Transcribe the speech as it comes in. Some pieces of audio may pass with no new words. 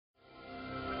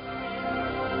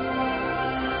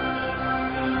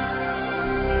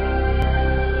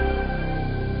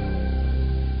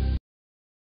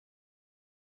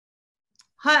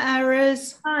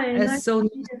It's so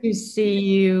nice to see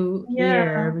you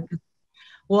Yeah. here.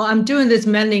 Well, I'm doing this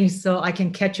mailing so I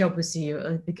can catch up with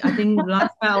you. I think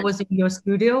last time I was in your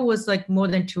studio was like more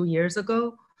than 2 years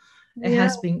ago. It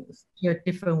has been a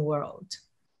different world.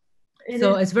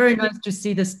 So it's very nice to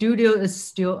see the studio is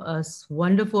still as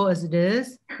wonderful as it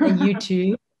is, and you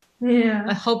too. Yeah.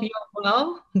 I hope you're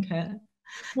well. Okay.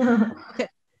 Okay.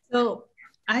 So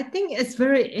I think it's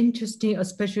very interesting,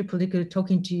 especially politically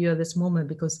talking to you at this moment,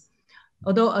 because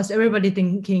although as everybody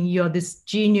thinking you're this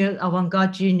genius,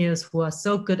 avant-garde genius who are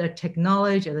so good at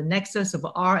technology, at the nexus of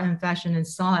art and fashion and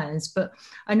science, but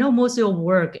I know most of your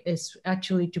work is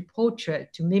actually to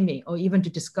portrait, to mimic, or even to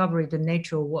discover the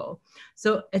natural world.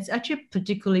 So it's actually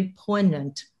particularly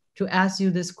poignant to ask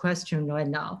you this question right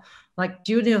now. Like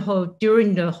during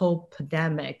the whole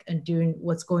pandemic and during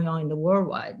what's going on in the world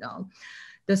right now,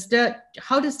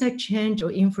 how does that change or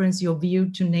influence your view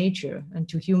to nature and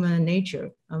to human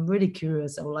nature? I'm really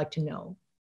curious. I would like to know.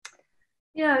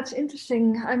 Yeah, it's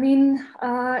interesting. I mean,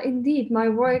 indeed, my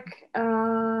work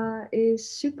is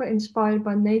super inspired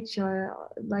by nature.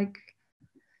 Like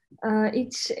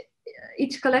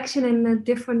each collection in a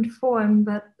different form,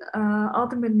 but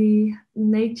ultimately,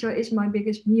 nature is my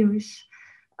biggest muse.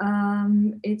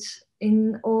 It's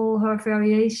in all her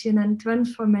variation and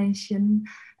transformation,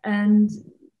 and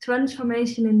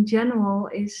transformation in general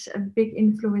is a big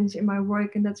influence in my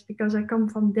work, and that's because I come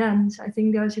from dance. I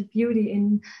think there's a beauty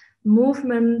in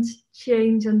movement,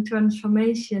 change, and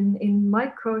transformation in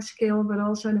micro scale, but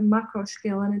also in a macro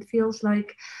scale, and it feels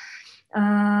like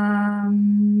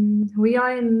we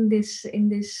are in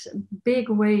this big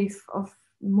wave of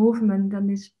movement and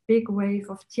this big wave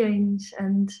of change,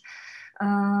 and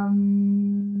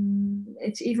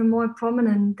it's even more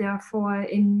prominent therefore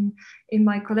in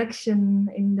my collection,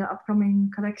 in the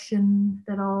upcoming collection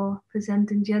that I'll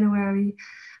present in January.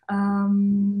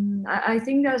 I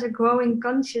think there's a growing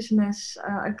consciousness,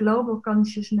 a global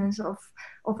consciousness of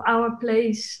our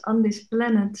place on this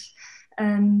planet,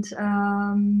 and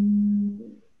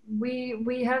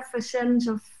we have a sense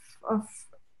of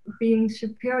being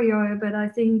superior, but I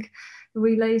think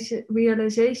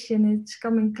realization it's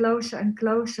coming closer and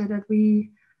closer that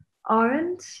we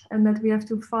aren't, and that we have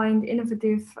to find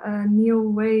innovative new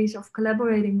ways of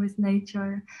collaborating with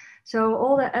nature. So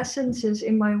all the essences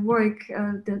in my work,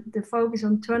 the focus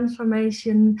on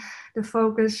transformation, the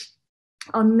focus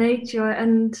on nature,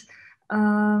 and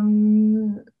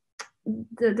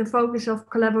the focus of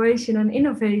collaboration and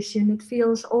innovation, it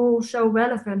feels all so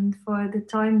relevant for the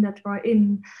time that we're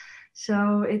in.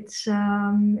 So it's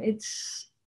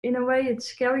in a way it's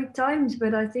scary times,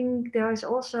 but I think there's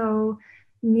also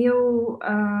new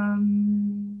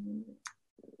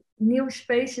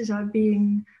spaces are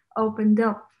being opened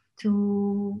up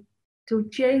to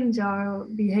change our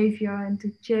behavior and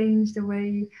to change the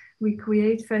way we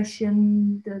create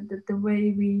fashion, the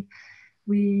way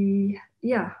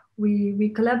we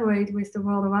collaborate with the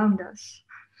world around us.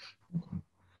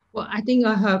 Well, I think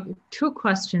I have two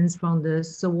questions from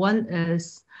this. So one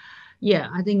is,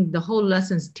 I think the whole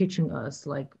lesson is teaching us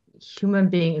like human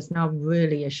being is not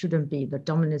really, it shouldn't be the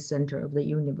dominant center of the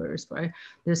universe, right?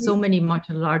 There's so many much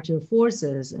larger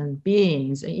forces and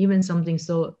beings, and even something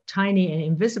so tiny and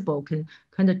invisible can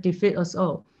kind of defeat us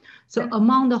all. So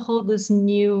among the whole, this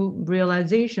new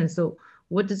realization, so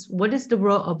what is the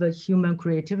role of a human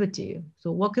creativity?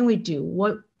 So what can we do?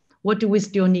 What do we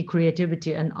still need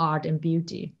creativity and art and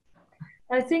beauty?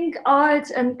 I think art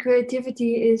and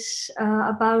creativity is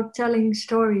about telling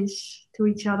stories to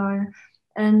each other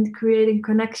and creating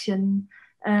connection.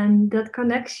 And that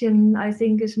connection, I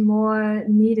think, is more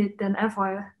needed than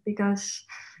ever, because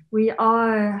we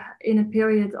are in a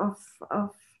period of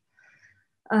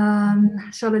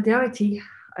solidarity,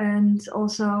 and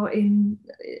also in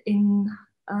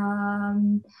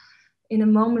a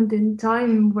moment in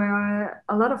time where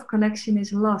a lot of connection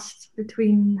is lost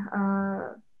between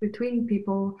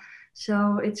people.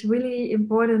 So it's really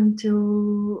important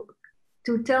to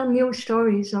tell new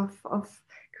stories of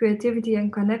creativity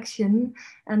and connection,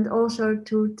 and also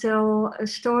to tell a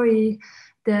story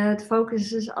that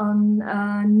focuses on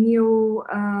new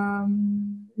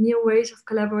ways of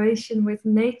collaboration with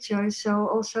nature. So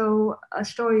also a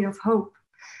story of hope,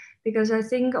 because I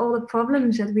think all the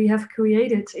problems that we have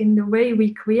created in the way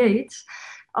we create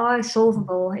are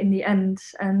solvable in the end.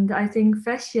 And I think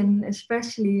fashion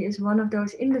especially is one of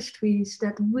those industries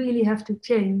that really have to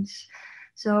change.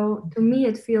 So to me,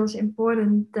 it feels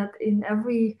important that in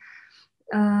every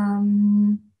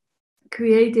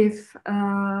creative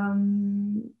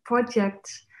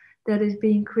project that is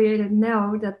being created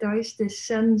now, that there is this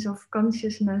sense of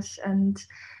consciousness and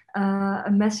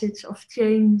a message of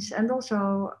change and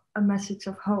also a message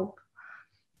of hope.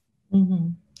 Mm-hmm.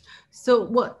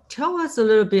 So tell us a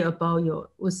little bit about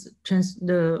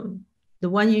the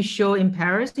one you show in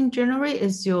Paris in January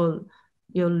is your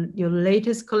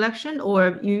latest collection,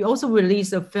 or you also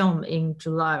released a film in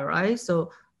July, right?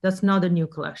 So that's not a new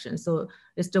collection. So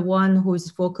it's the one who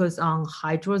is focused on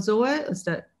hydrozoa. Is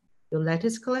that your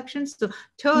latest collection? So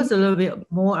tell us a little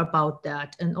bit more about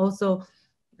that. And also,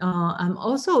 I'm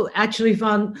also actually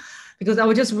found, because I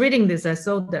was just reading this, I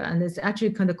saw that, and it's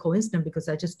actually kind of coincident because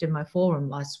I just did my forum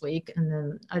last week, and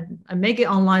then I make it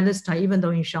online this time, even though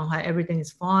in Shanghai everything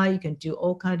is fine, you can do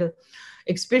all kind of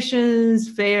exhibitions,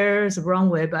 fairs,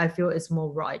 runway, but I feel it's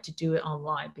more right to do it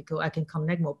online because I can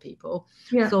connect more people.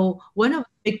 Yeah. So one of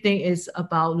the big thing is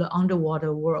about the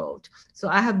underwater world. So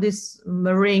I have this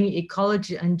marine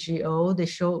ecology NGO. They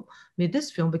show me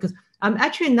this film because I'm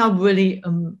actually not really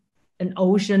an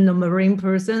ocean or marine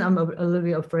person. I'm a little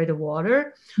bit afraid of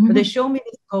water, but they show me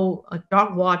this whole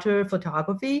dark water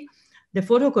photography. They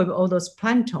photograph all those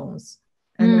planktons,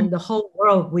 and then the whole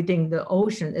world within the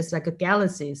ocean is like a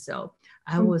galaxy itself.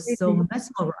 I was so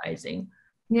mesmerizing.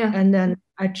 Yeah. And then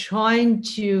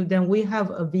then we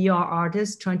have a VR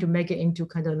artist trying to make it into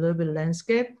kind of a little bit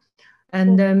landscape.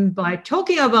 And then by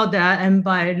talking about that and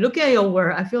by looking at your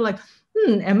work, I feel like,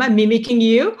 am I mimicking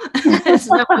you? It's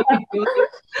not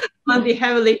I'll be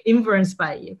heavily influenced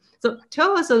by you. So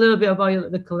tell us a little bit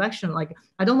about the collection. Like,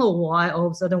 I don't know why all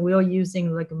of a sudden we are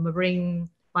using like marine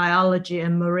biology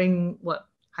and marine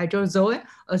hydrozoa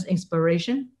as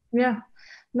inspiration. Yeah,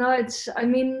 no, I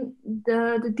mean,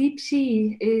 the deep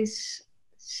sea is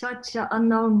such an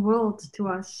unknown world to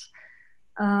us.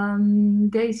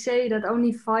 They say that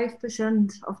only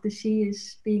 5% of the sea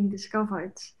is being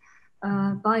discovered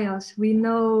by us. We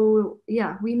know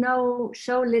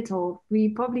so little. We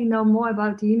probably know more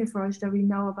about the universe than we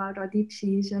know about our deep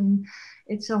seas, and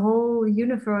it's a whole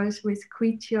universe with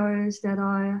creatures that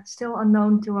are still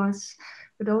unknown to us,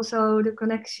 but also the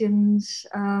connections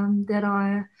that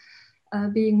are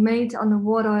being made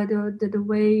underwater, the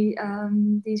way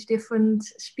these different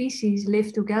species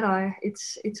live together.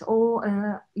 It's all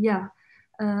a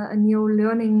new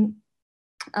learning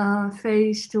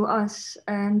phase to us,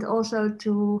 and also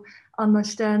to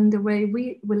understand the way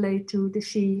we relate to the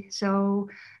sea. So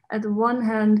at the one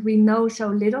hand, we know so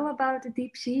little about the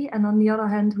deep sea, and on the other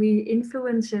hand, we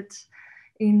influence it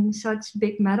in such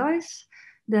big matters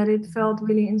that it felt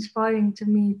really inspiring to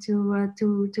me to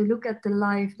look at the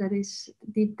life that is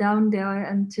deep down there,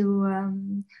 and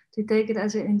to take it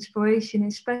as an inspiration,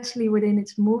 especially within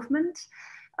its movement.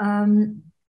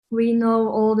 We know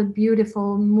all the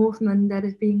beautiful movement that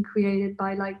is being created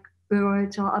by like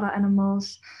birds or other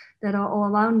animals that are all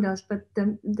around us, but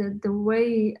the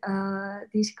way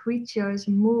these creatures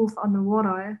move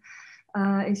underwater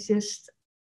is just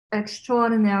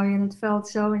extraordinary, and it felt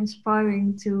so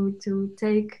inspiring to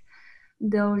take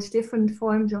those different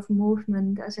forms of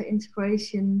movement as an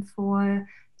inspiration for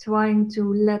trying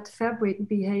to let fabric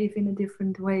behave in a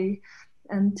different way,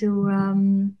 and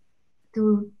to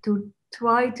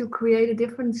try to create a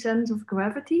different sense of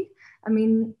gravity. I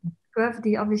mean,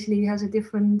 gravity obviously has a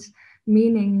different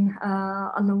meaning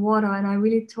underwater, and I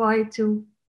really try to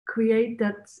create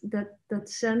that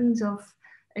sense of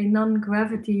a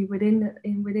non-gravity within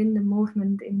the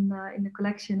movement in the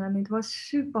collection, and it was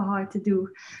super hard to do,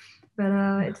 but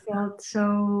it felt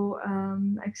so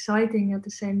exciting at the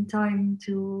same time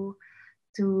to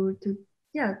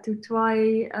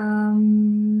try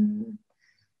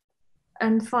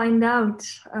and find out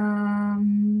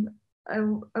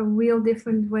a real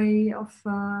different way of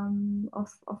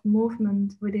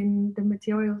movement within the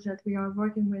materials that we are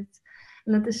working with.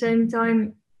 And at the same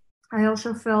time, I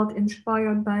also felt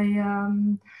inspired by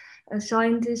a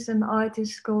scientist and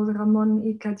artist called Ramon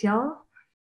Y. Cajal,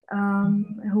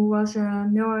 who was a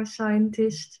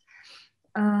neuroscientist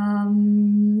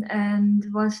and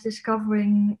was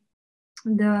discovering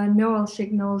the neural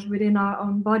signals within our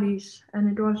own bodies.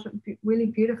 And it was really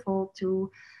beautiful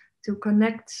to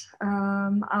connect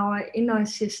our inner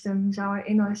systems, our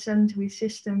inner sensory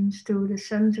systems, to the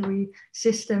sensory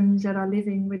systems that are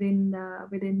living within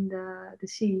the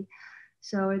sea.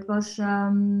 So it was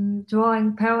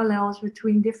drawing parallels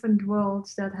between different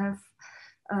worlds that have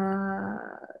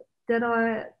that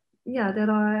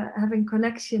are having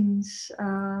connections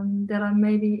that are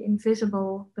maybe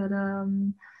invisible, but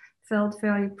felt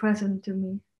very present to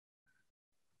me.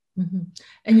 Mm-hmm.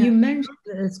 And you mentioned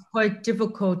that it's quite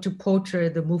difficult to portray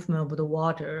the movement of the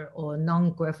water or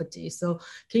non-gravity. So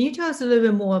can you tell us a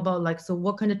little bit more about so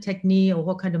what kind of technique or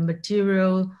what kind of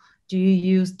material do you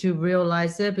use to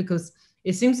realize it? Because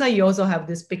it seems like you also have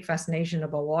this big fascination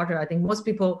about water. I think most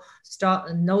people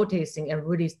start noticing and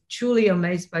really truly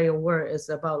amazed by your work is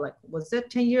about like, was that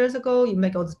 10 years ago? You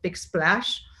make all this big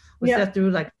splash. Was that through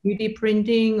like 3D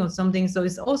printing or something? So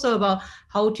it's also about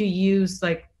how to use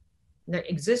like the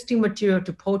existing material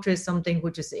to portray something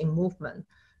which is in movement.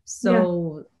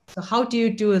 So, so how do you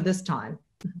do it this time?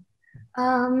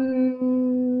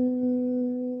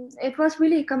 It was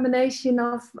really a combination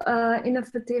of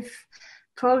innovative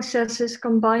processes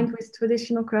combined with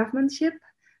traditional craftsmanship,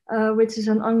 which is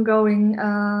an ongoing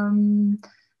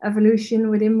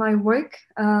evolution within my work.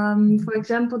 For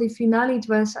example, the finale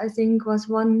dress, I think, was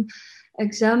one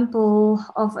example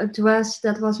of a dress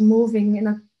that was moving in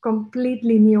a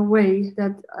completely new way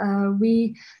that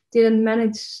we didn't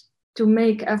manage to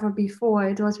make ever before.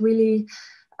 It was really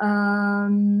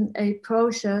a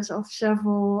process of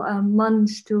several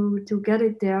months to get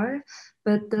it there.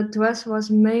 But the dress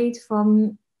was made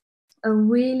from a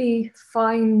really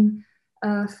fine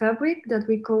fabric that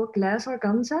we call glass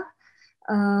organza.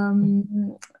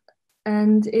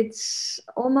 And it's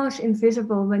almost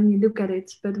invisible when you look at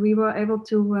it, but we were able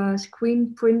to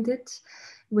screen print it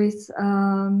with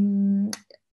the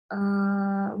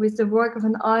work of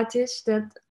an artist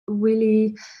that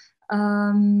really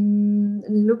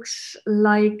looks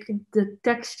like the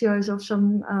textures of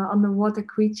some underwater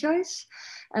creatures.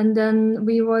 And then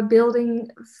we were building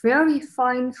very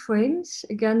fine frames,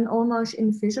 again almost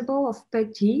invisible, of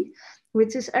PETG,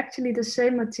 which is actually the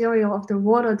same material of the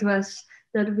water dress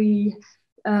that we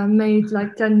made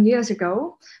like 10 years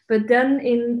ago, but then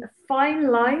in fine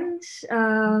lines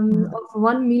of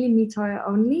 1 millimeter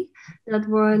only that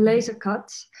were laser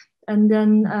cut and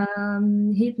then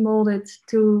heat molded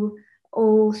to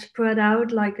all spread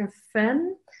out like a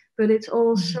fan. But it's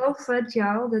all so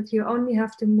fragile that you only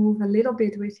have to move a little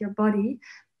bit with your body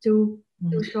to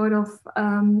sort of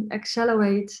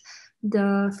accelerate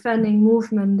the fanning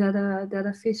movement that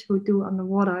a fish would do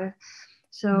underwater.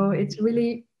 So it's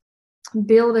really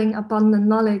building upon the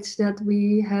knowledge that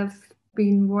we have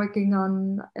been working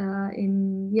on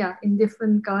in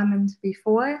different garments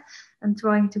before, and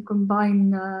trying to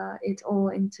combine it all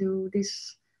into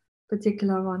this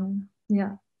particular one.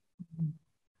 Yeah.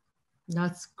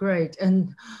 That's great.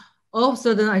 And all of a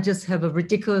sudden I just have a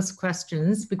ridiculous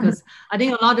questions, because I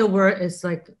think a lot of work is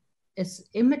like, it's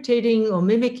imitating or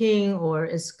mimicking, or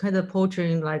it's kind of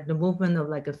portraying like the movement of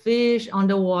like a fish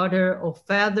underwater, or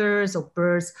feathers, or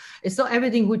birds. It's so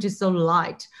everything which is so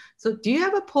light. So do you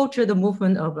ever portray the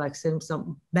movement of like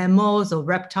some mammals or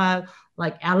reptile,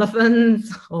 like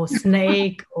elephants or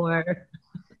snake, or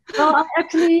well,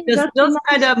 actually, does those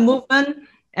kind of movement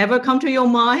ever come to your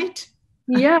mind?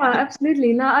 Yeah,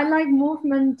 absolutely. Now, I like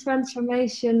movement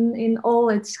transformation in all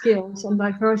its skills and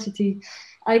diversity.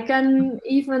 I can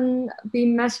even be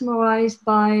mesmerized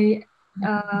by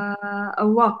a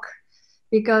rock,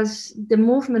 because the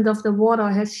movement of the water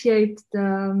has shaped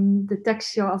the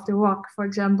texture of the rock, for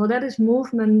example. That is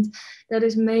movement that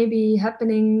is maybe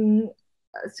happening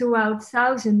throughout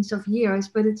thousands of years,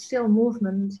 but it's still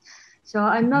movement. So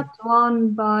I'm not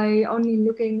drawn by only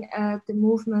looking at the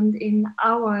movement in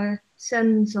our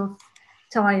sense of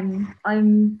time.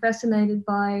 I'm fascinated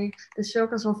by the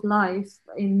circles of life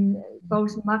in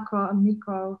both macro and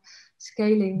micro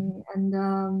scaling.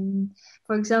 And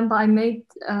for example, I made,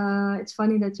 it's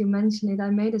funny that you mentioned it,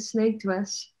 I made a snake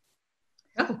dress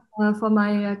for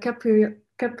my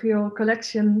Caprio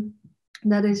collection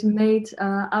that is made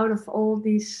out of all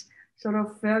these sort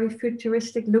of very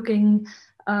futuristic looking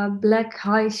black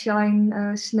high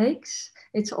shine snakes.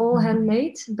 It's all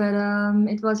handmade, but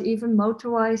it was even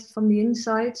motorized from the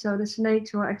inside, so the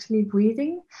snakes were actually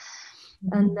breathing.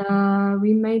 And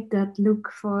we made that look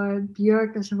for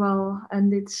Björk as well,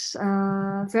 and it's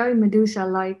very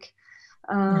Medusa-like.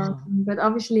 But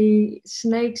obviously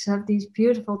snakes have these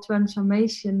beautiful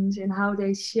transformations in how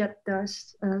they shed their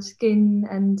skin,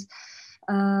 and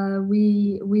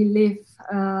we live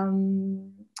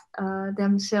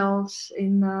themselves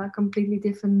in a completely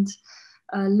different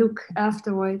look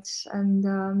afterwards, and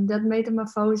that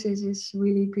metamorphosis is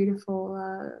really beautiful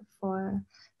for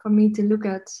me to look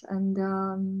at.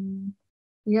 And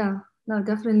yeah, no,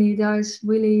 definitely there's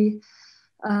really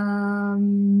a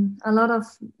lot of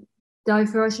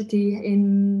diversity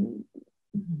in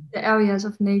the areas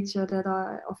of nature that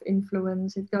are of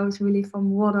influence. It goes really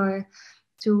from water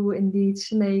to indeed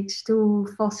snakes, to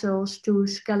fossils, to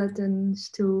skeletons,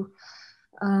 to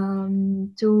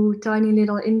tiny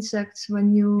little insects.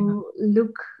 When you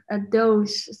look at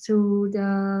those through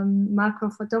the macro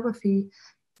photography,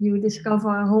 you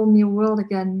discover a whole new world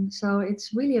again. So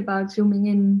it's really about zooming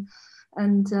in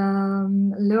and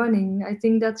learning. I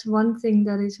think that's one thing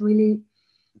that is really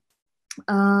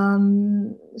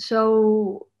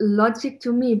so logic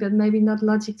to me, but maybe not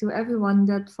logic to everyone,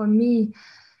 that for me,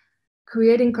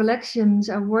 creating collections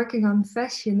and working on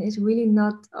fashion is really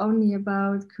not only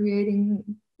about creating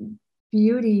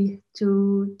beauty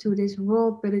to this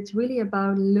world, but it's really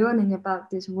about learning about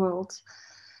this world.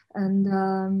 And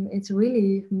it's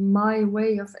really my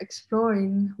way of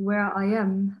exploring where I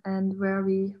am and where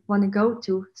we want to go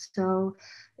to. So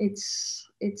it's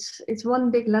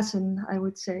one big lesson, I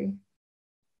would say.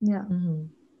 Yeah. Mm-hmm.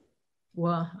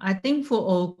 Well, I think for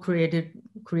all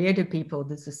creative people,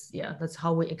 this is, that's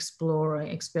how we explore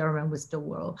and experiment with the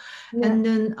world. Yeah. And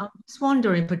then I'm just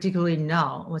wondering, particularly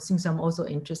now, since I'm also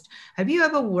interested, have you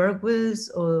ever worked with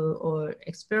or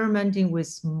experimenting with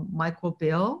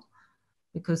microbial?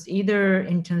 Because either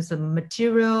in terms of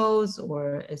materials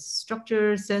or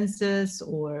structure senses,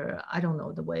 or I don't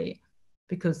know the way,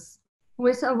 because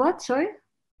With a what, sorry?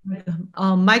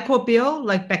 Microbial,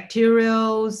 like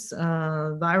bacterials,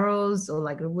 virals, or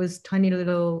like with tiny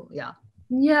little,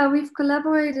 Yeah, we've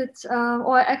collaborated,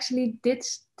 or actually did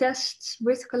tests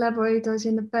with collaborators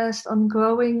in the past on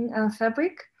growing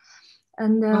fabric.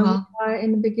 And we are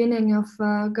in the beginning of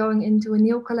going into a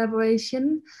new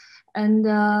collaboration. And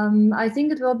I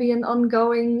think it will be an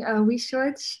ongoing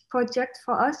research project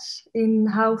for us in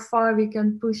how far we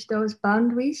can push those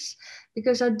boundaries.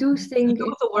 Because I do think... You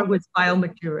also work with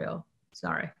biomaterial,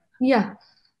 sorry. Yeah.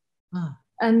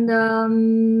 And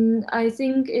I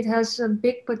think it has a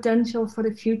big potential for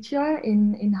the future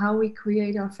in how we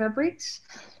create our fabrics.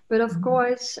 But of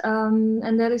course,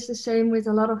 and that is the same with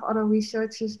a lot of other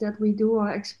researches that we do,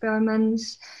 or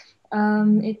experiments,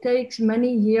 it takes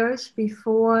many years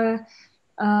before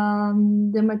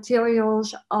the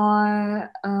materials are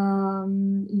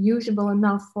usable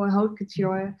enough for haute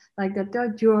couture, like that they're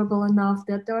durable enough,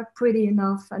 that they're pretty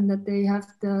enough, and that they have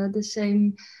the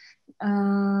same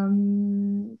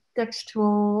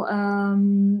textual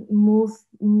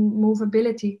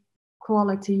movability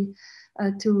quality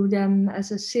to them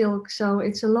as a silk. So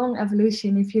it's a long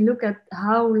evolution. If you look at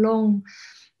how long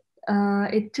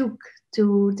it took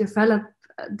to develop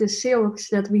the silks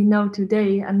that we know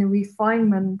today and the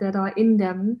refinement that are in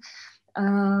them,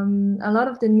 a lot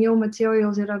of the new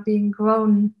materials that are being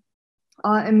grown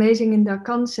are amazing in their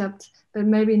concept, but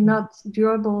maybe not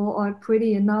durable or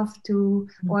pretty enough to,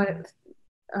 or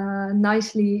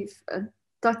nicely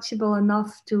touchable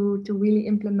enough to really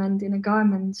implement in a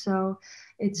garment. So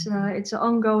it's an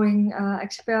ongoing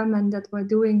experiment that we're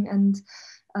doing, and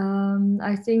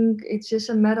I think it's just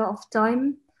a matter of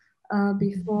time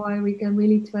before we can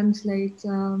really translate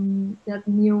that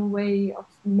new way of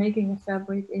making a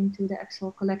fabric into the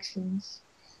actual collections.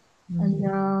 And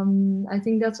I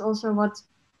think that's also what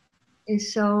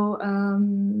is so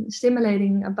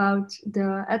stimulating about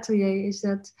the atelier, is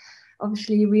that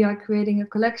obviously we are creating a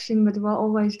collection, but we're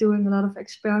always doing a lot of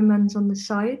experiments on the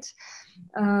side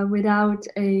without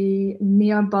a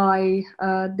nearby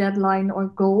deadline or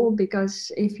goal.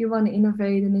 Because if you want to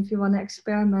innovate and if you want to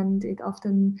experiment, it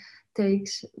often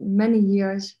takes many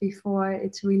years before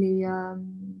it's really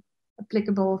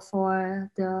applicable for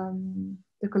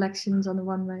the collections on the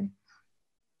runway.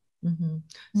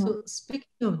 So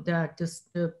speaking of that, does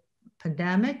the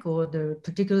pandemic or the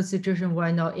particular situation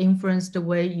right now influence the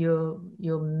way you're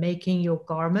making your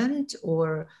garment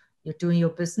or you're doing your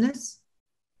business?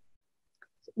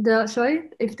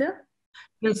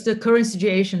 It's the current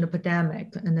situation, the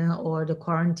pandemic, and then or the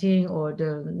quarantine, or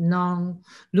the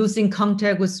losing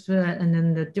contact with, and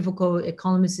then the difficult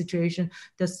economic situation.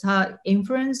 Does that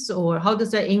influence, or how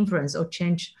does that influence or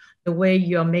change the way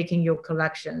you're making your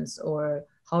collections, or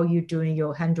how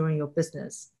you're handling your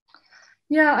business?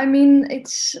 Yeah, I mean,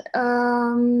 it's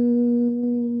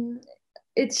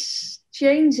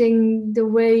changing the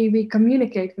way we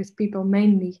communicate with people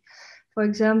mainly. For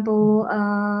example,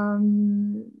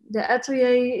 the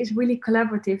atelier is really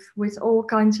collaborative with all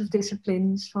kinds of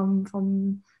disciplines,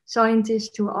 from scientists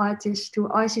to artists to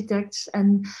architects.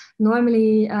 And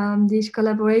normally these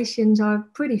collaborations are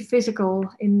pretty physical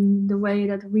in the way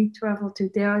that we travel to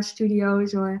their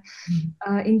studios or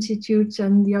institutes,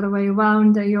 and the other way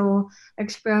around. They all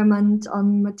experiment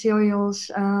on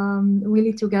materials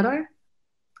really together.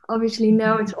 Obviously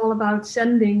now it's all about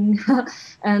sending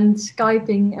and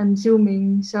Skyping and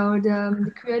Zooming. So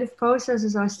the creative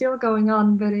processes are still going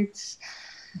on, but it's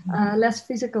less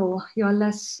physical. You're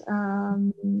less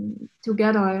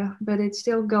together, but it's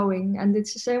still going. And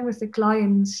it's the same with the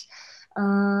clients.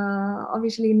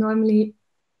 Obviously, normally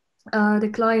The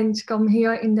clients come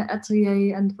here in the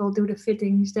atelier and we'll do the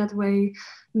fittings that way.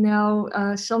 Now,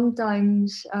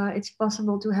 sometimes it's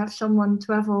possible to have someone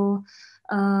travel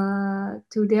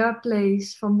to their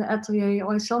place from the atelier,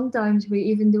 or sometimes we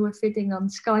even do a fitting on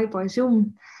Skype or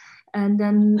Zoom. And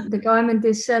then the garment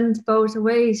is sent both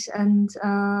ways, and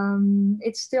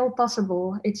it's still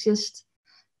possible. It's just,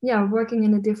 yeah, working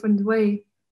in a different way.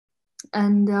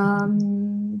 And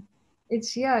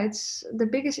it's the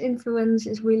biggest influence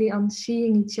is really on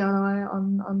seeing each other,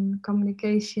 on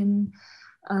communication,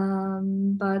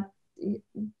 but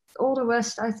all the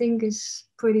rest I think is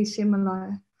pretty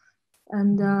similar.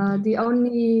 And the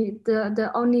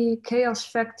only chaos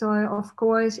factor, of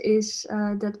course, is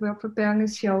that we're preparing a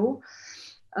show,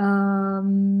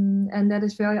 and that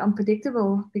is very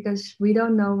unpredictable because we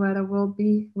don't know where will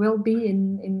be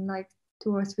in like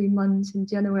 2 or 3 months in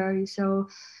January. So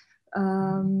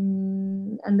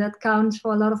and that counts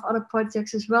for a lot of other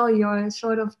projects as well. You're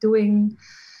sort of doing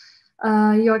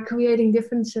you're creating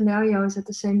different scenarios at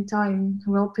the same time.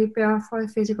 We'll prepare for a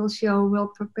physical show, we'll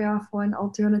prepare for an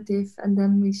alternative, and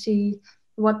then we see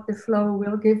what the flow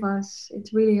will give us.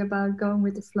 It's really about going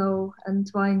with the flow and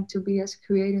trying to be as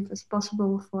creative as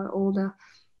possible for all the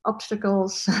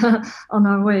obstacles on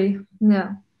our way.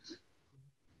 Yeah.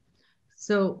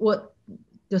 So what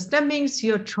does that mean?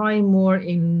 You're trying more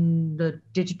in the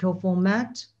digital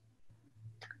format?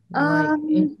 Like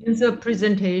in the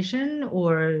presentation,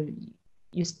 or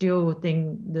you still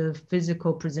think the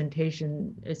physical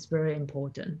presentation is very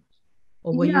important?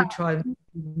 Or will you try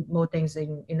more things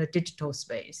in a digital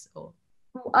space? Or?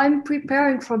 I'm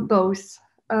preparing for both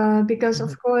because,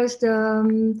 of course,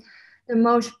 the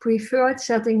most preferred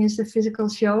setting is the physical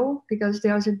show, because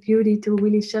there's a beauty to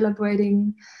really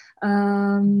celebrating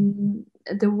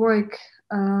the work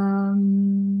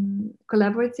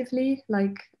collaboratively,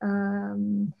 like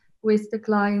with the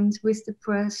clients, with the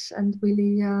press, and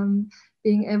really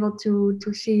being able to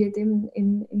see it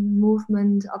in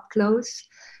movement up close.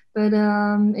 But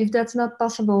if that's not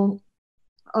possible,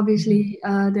 obviously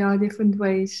there are different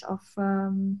ways of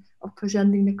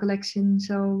presenting the collection.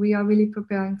 So we are really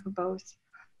preparing for both.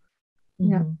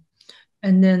 Yeah.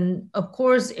 And then, of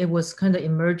course, it was kind of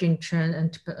emerging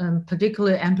trend, and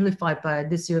particularly amplified by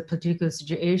this year particular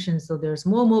situation. So there's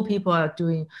more and more people are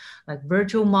doing like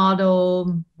virtual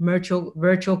model,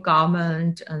 virtual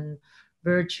garment, and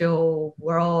virtual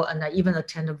world, and I even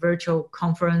attend a virtual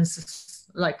conference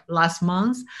like last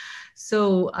month.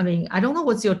 So, I mean, I don't know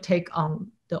what's your take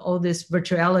on all this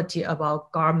virtuality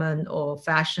about garment or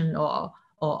fashion or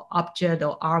object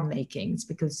or art makings,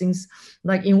 because things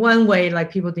like in one way,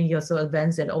 like people think you're so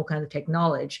advanced at all kinds of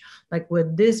technology. Like,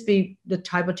 would this be the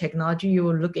type of technology you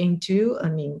will look into? I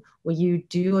mean, will you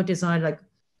do or design like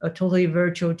a totally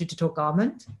virtual digital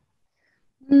garment?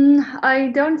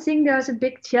 I don't think there's a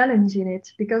big challenge in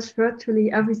it, because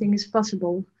virtually everything is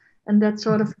possible, and that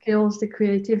sort of kills the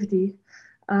creativity.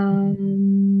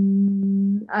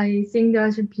 I think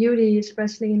there's a beauty,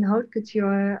 especially in haute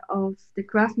couture, of the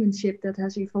craftsmanship that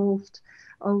has evolved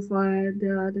over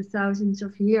the thousands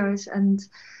of years. And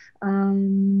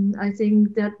I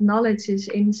think that knowledge is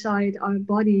inside our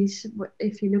bodies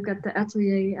if you look at the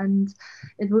atelier, and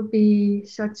it would be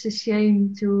such a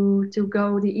shame to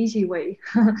go the easy way.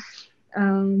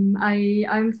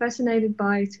 I'm fascinated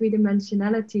by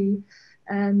three-dimensionality,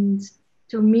 and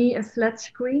to me a flat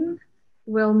screen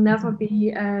will never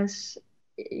be as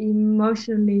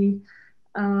emotionally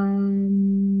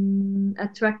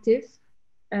attractive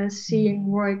as seeing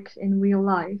work in real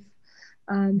life,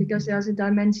 because there's a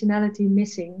dimensionality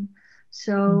missing.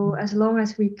 So as long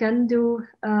as we can do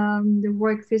the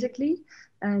work physically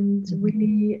and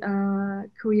really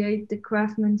create the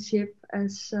craftsmanship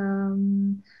as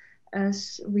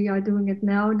we are doing it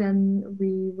now, then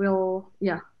we will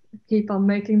keep on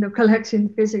making the collection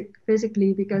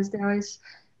physically, because there is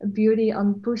a beauty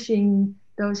on pushing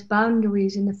those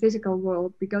boundaries in the physical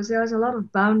world, because there's a lot of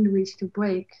boundaries to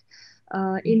break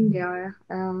in there.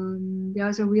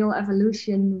 There's a real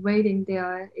evolution waiting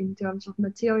there in terms of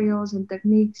materials and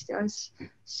techniques. There's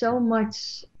so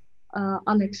much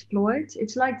unexplored.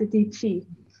 It's like the deep sea.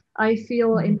 I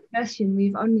feel in fashion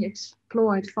we've only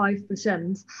explored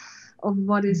 5% of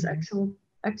what is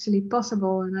actually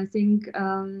possible, and I think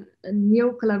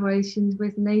new collaborations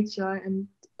with nature and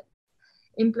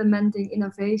implementing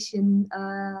innovation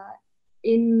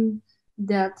in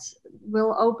that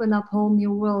will open up whole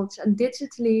new worlds. And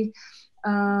digitally,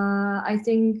 I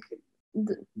think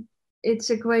it's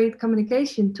a great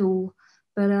communication tool,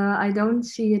 but I don't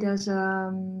see it as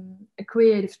a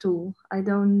creative tool. It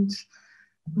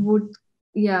would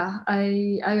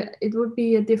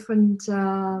be a different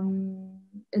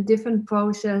a different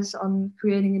process on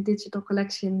creating a digital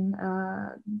collection,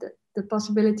 the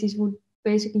possibilities would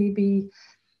basically be,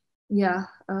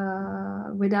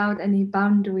 without any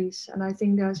boundaries. And I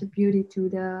think there's a beauty to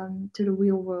the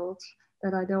real world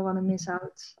that I don't want to miss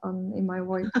out on in my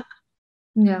work.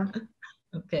 Yeah.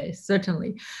 Okay,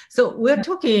 certainly. So we're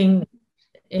talking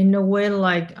in a way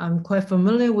like I'm quite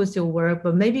familiar with your work,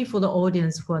 but maybe for the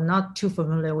audience who are not too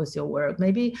familiar with your work,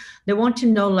 maybe they want to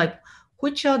know like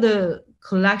which are the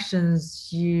collections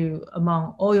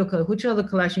among all your which are the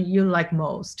collections you like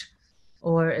most,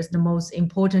 or is the most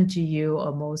important to you,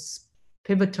 or most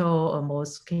pivotal, or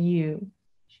most, can you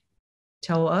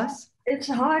tell us? It's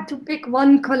hard to pick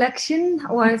one collection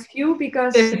or a few,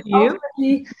 because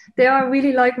ultimately they are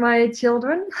really like my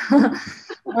children.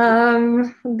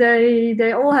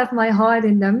 They all have my heart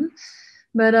in them.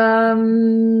 But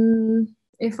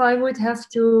if I would have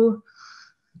to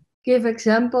give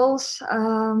examples,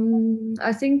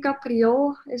 I think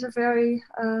Capriole is a very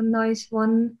nice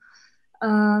one,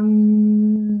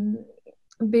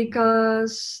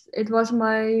 because it was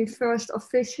my first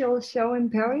official show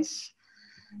in Paris.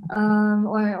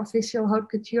 Or official haute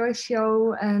couture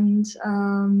show, and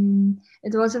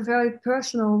it was a very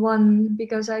personal one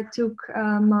because I took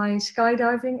my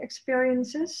skydiving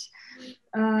experiences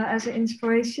as an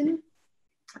inspiration,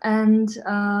 and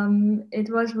it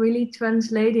was really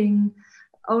translating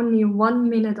only 1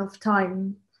 minute of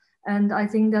time, and I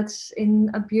think that's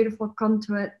in a beautiful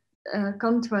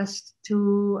contrast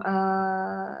to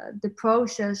the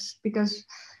process, because,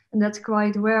 and that's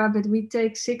quite rare, but we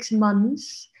take 6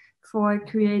 months for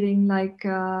creating like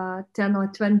 10 or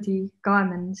 20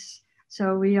 garments.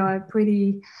 So we are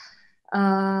pretty,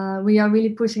 we are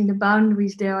really pushing the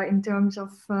boundaries there in terms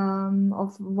of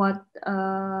what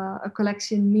a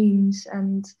collection means,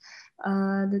 and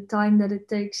the time that it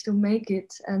takes to make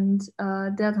it. And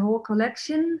that whole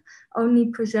collection only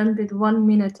presented 1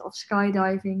 minute of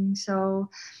skydiving. So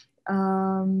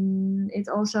it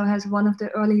also has one of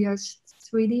the earliest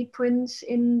 3D prints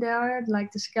in there,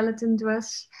 like the skeleton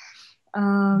dress,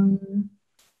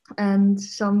 and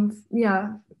some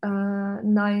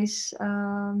nice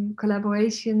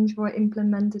collaborations were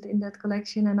implemented in that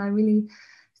collection. And I really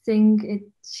think it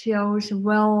shows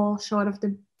well sort of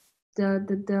the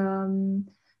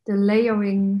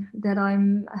layering that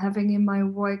I'm having in my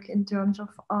work in terms of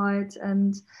art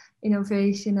and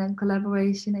innovation and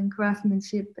collaboration and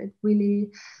craftsmanship. It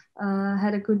really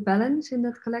had a good balance in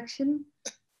that collection.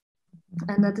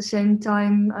 And at the same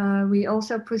time, we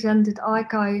also presented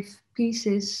archive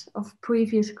pieces of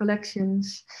previous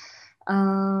collections,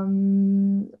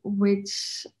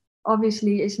 which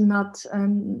obviously is not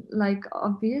like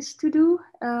obvious to do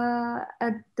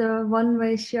at the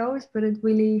one-way shows, but it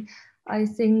really, I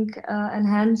think,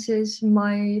 enhances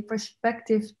my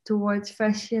perspective towards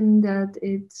fashion, that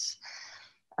it's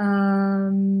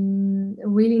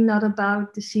really not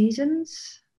about the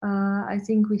seasons. I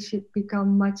think we should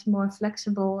become much more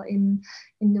flexible in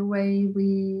the way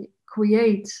we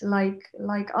create, like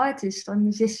artists or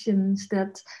musicians,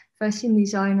 that fashion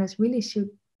designers really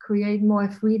should create more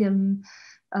freedom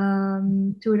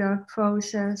to their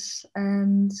process,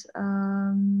 and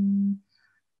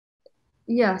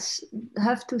yes,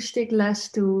 have to stick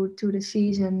less to the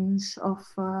seasons of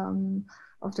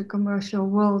the commercial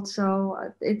world. So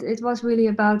it was really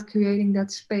about creating that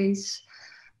space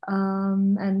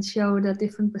and show that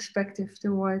different perspective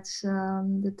towards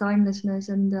the timelessness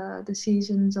and the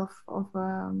seasons of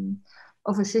a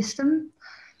system.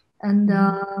 And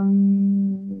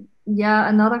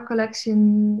another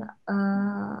collection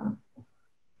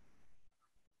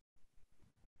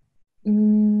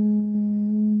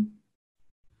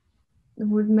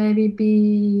would maybe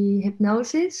be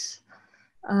Hypnosis.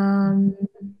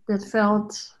 That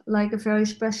felt like a very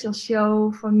special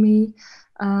show for me,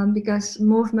 because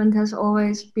movement has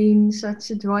always been such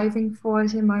a driving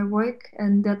force in my work,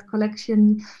 and that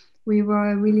collection we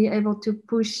were really able to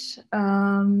push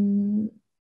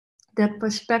that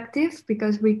perspective,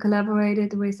 because we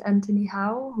collaborated with Anthony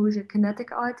Howe, who's a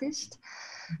kinetic artist,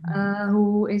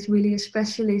 who is really a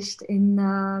specialist in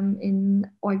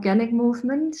organic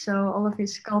movement. So all of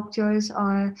his sculptures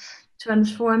are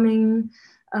transforming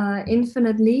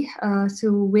infinitely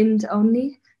through wind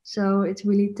only. So it's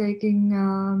really taking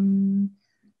a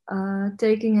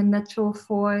natural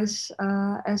force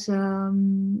as a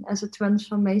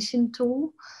transformation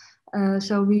tool.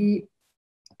 So we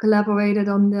collaborated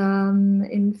on the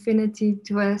infinity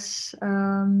dress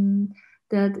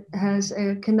that has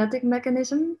a kinetic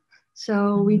mechanism.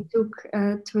 So we took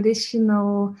a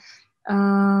traditional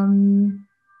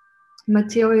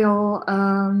material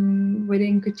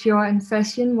within couture and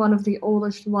fashion, one of the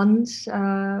oldest ones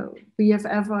we have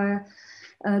ever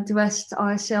dressed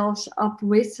ourselves up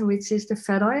with, which is the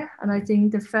feather. And I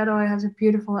think the feather has a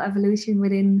beautiful evolution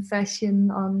within fashion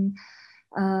on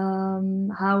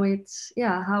how it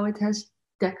has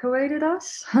decorated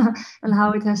us and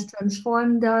how it has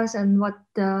transformed us, and what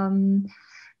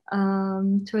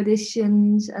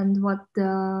traditions and what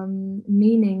the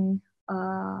meaning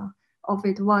of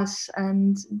it was.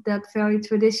 And that very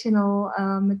traditional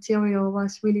material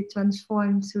was really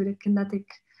transformed through the kinetic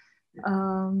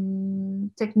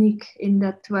technique in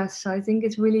that dress. So I think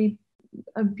it's really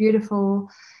a beautiful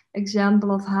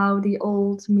example of how the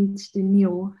old meets the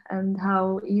new, and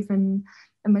how even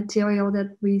a material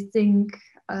that we think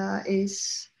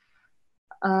is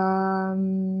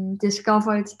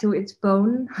discovered to its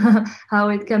bone, how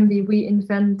it can be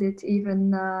reinvented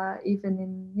even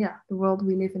in the world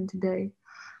we live in today.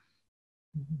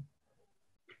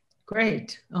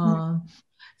 Great.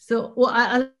 So, well,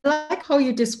 I like how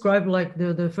you describe like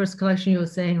the first collection. You were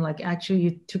saying like actually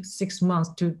you took 6 months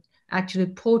to actually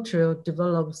portray or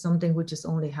develop something which just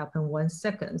only happened 1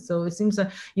 second. So it seems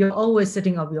like you're always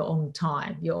setting up your own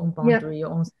time, your own boundary, your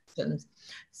own systems.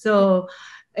 So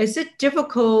is it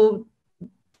difficult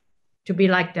to be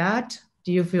like that?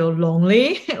 Do you feel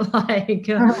lonely, like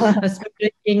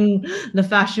especially in the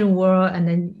fashion world, and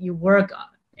then you work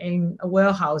in a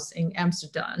warehouse in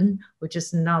Amsterdam, which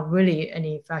is not really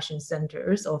any fashion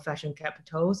centers or fashion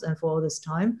capitals, and for all this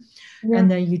time, and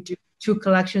then you do 2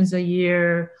 collections a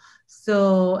year,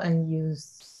 so, and you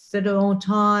set your own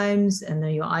times and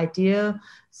then your idea.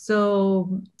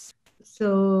 So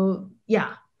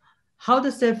yeah, how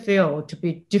does that feel to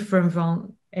be different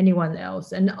from anyone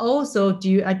else? And also,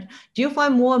 do you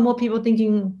find more and more people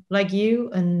thinking like you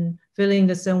and feeling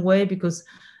the same way? Because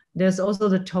there's also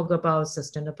the talk about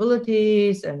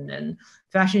sustainability, and then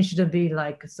fashion shouldn't be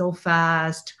like so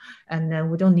fast, and then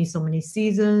we don't need so many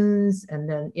seasons, and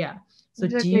then so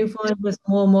exactly. Do you find there's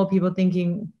more and more people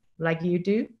thinking like you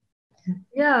do?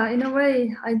 Yeah, in a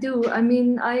way I do. I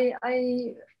mean, I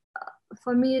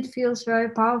for me it feels very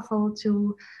powerful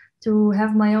to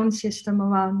have my own system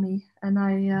around me, and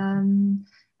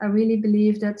I really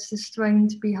believe that's the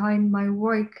strength behind my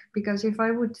work, because if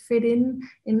I would fit in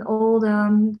all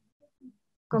the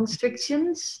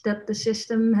constrictions that the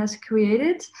system has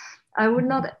created, I would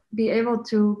not be able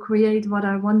to create what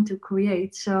I want to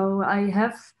create. So I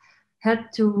have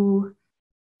had to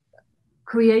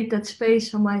create that space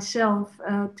for myself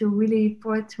to really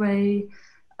portray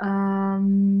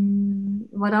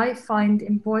what I find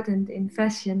important in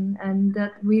fashion, and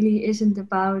that really isn't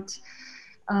about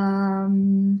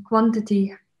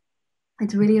quantity.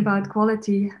 It's really about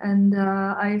quality, and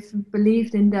I've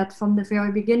believed in that from the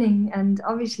very beginning. And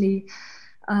obviously,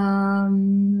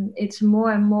 it's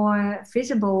more and more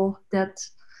visible that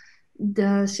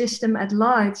the system at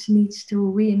large needs to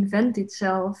reinvent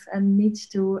itself and needs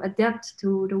to adapt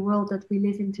to the world that we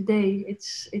live in today. It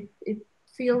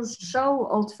feels so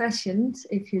old-fashioned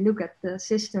if you look at the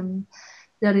system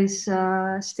that is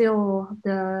still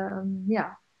the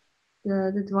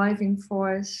driving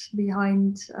force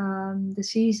behind the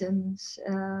seasons.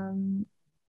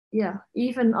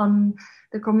 Even on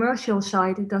the commercial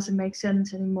side, it doesn't make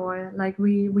sense anymore. Like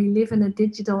we live in a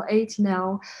digital age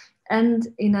now, and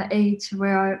in an age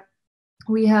where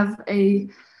we have a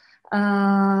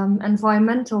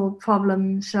environmental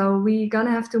problem. So we're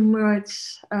gonna have to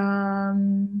merge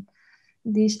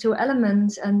these 2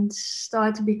 elements and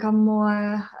start to become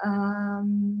more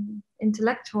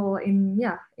intellectual in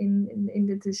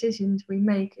the decisions we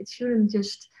make. It shouldn't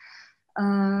just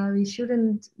we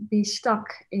shouldn't be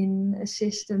stuck in a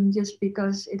system just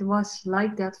because it was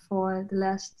like that for the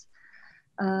last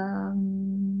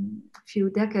few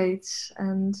decades.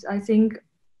 And I think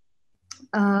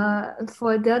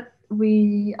for that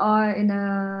we are in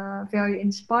a very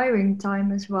inspiring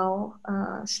time as well,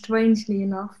 strangely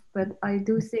enough. But I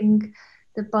do think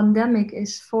the pandemic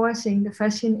is forcing the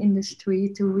fashion industry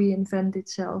to reinvent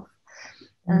itself.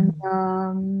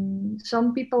 And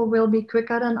some people will be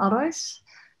quicker than others.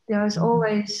 There's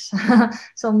always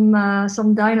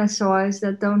some dinosaurs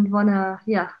that don't wanna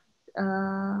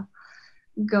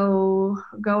go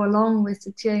along with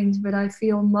the change. But I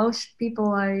feel most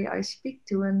people I speak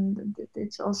to, and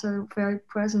it's also very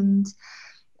present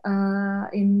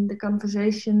in the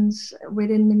conversations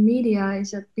within the media,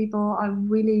 is that people are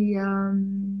really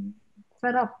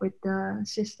fed up with the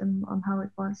system on how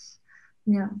it was.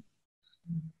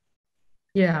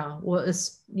 Well,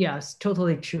 it's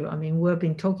totally true. I mean, we've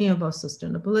been talking about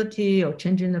sustainability or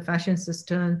changing the fashion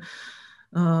system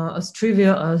as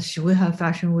trivial as should we have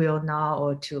fashion wheel now,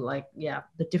 or to like, yeah,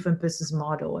 the different business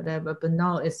model, whatever. But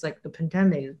now it's like the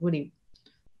pandemic really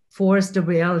forced the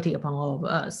reality upon all of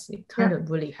us. It kind of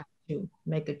really have to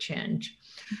make a change.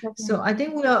 Exactly. So I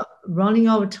think we are running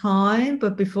out of time.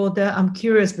 But before that, I'm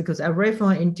curious because I read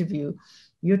from an interview,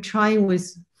 you're trying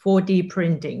with 4D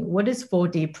printing. What is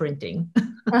 4D printing?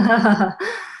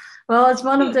 Well, it's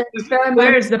one of the experiments.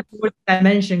 Where is the fourth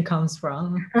dimension comes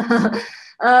from?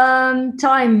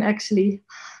 Time, actually.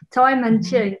 Time and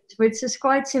change, which is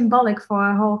quite symbolic for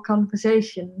our whole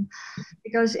conversation.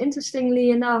 Because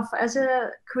interestingly enough, as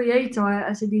a creator,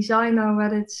 as a designer,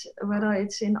 whether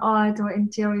it's in art or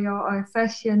interior or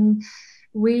fashion,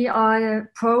 we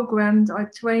are programmed or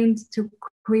trained to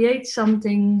create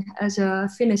something as a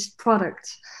finished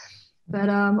product. But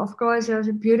of course, there's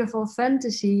a beautiful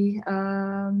fantasy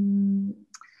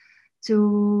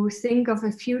to think of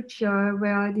a future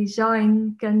where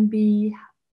design can be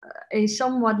a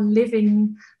somewhat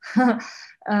living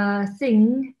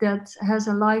thing that has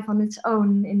a life on its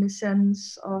own, in the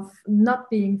sense of not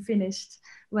being finished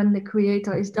when the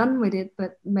creator is done with it,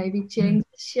 but maybe changes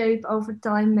shape over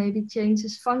time, maybe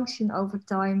changes function over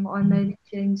time, or maybe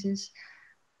changes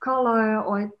color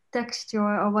or texture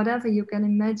or whatever you can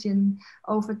imagine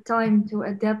over time to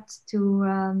adapt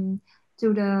to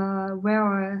the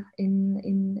wearer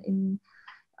in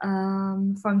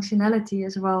functionality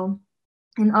as well.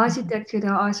 In architecture,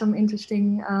 there are some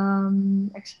interesting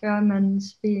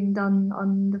experiments being done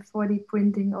on the 4D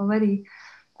printing already,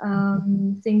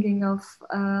 thinking of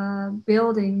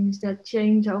buildings that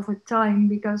change over time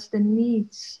because the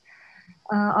needs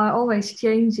are always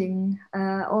changing,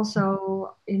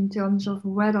 also in terms of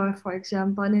weather, for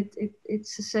example, and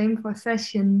it's the same for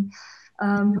fashion.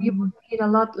 We would need a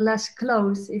lot less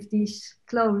clothes if these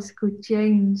clothes could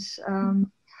change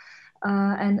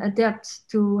and adapt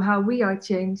to how we are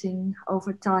changing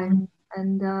over time.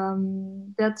 And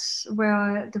that's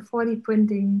where the 4D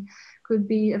printing could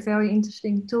be a very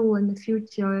interesting tool in the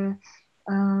future,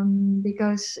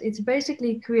 because it's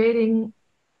basically creating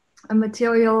a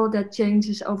material that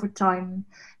changes over time,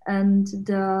 and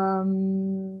the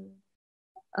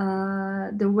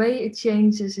way it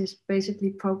changes is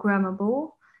basically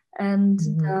programmable, and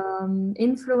the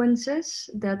influences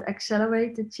that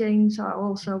accelerate the change are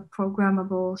also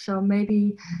programmable. So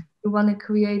maybe you want to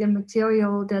create a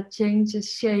material that changes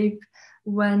shape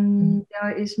when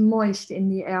there is moist in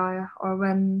the air, or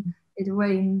when it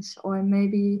rains, or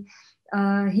maybe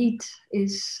heat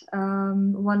is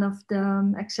one of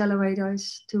the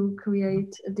accelerators to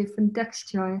create a different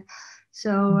texture.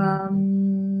 So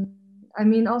I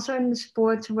mean, also in the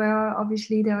sports, where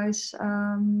obviously there is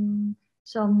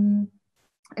some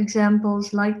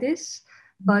examples like this,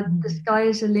 but the sky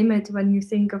is a limit when you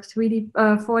think of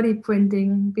 4D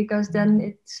printing, because then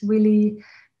it's really,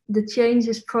 the change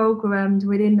is programmed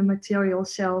within the material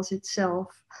cells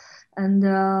itself, and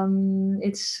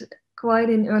it's quite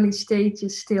in early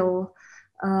stages still,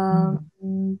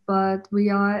 but we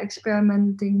are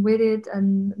experimenting with it,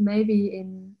 and maybe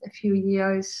in a few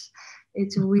years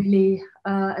it's really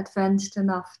advanced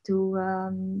enough to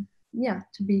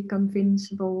be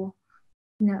convincible.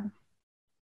 Yeah,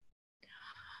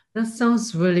 that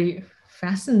sounds really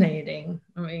fascinating.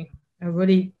 I mean, I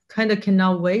really kind of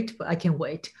cannot wait, but I can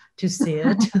wait to see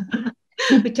it.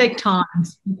 It takes time.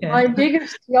 Okay. My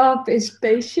biggest job is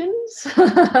patience.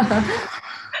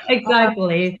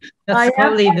 Exactly. That's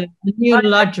probably the new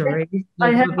luxury.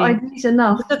 I have ideas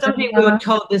enough. That's something we were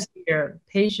told this year.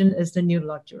 Patience is the new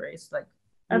luxury. It's like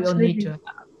we all need to have.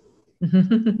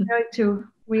 Very true.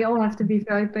 We all have to be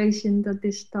very patient at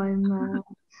this time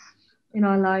in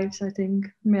our lives, I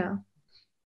think. Yeah.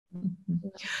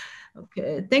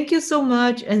 Okay, thank you so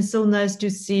much, and so nice to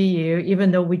see you, even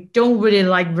though we don't really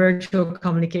like virtual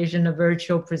communication, a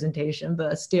virtual presentation,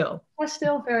 but still. I'm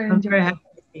still very I'm very happy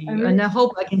to see you, and I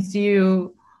hope I can see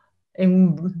you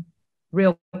in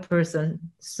real person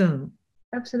soon.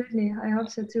 Absolutely, I hope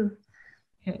so too.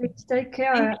 Okay. Please take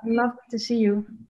care. I'd love to see you.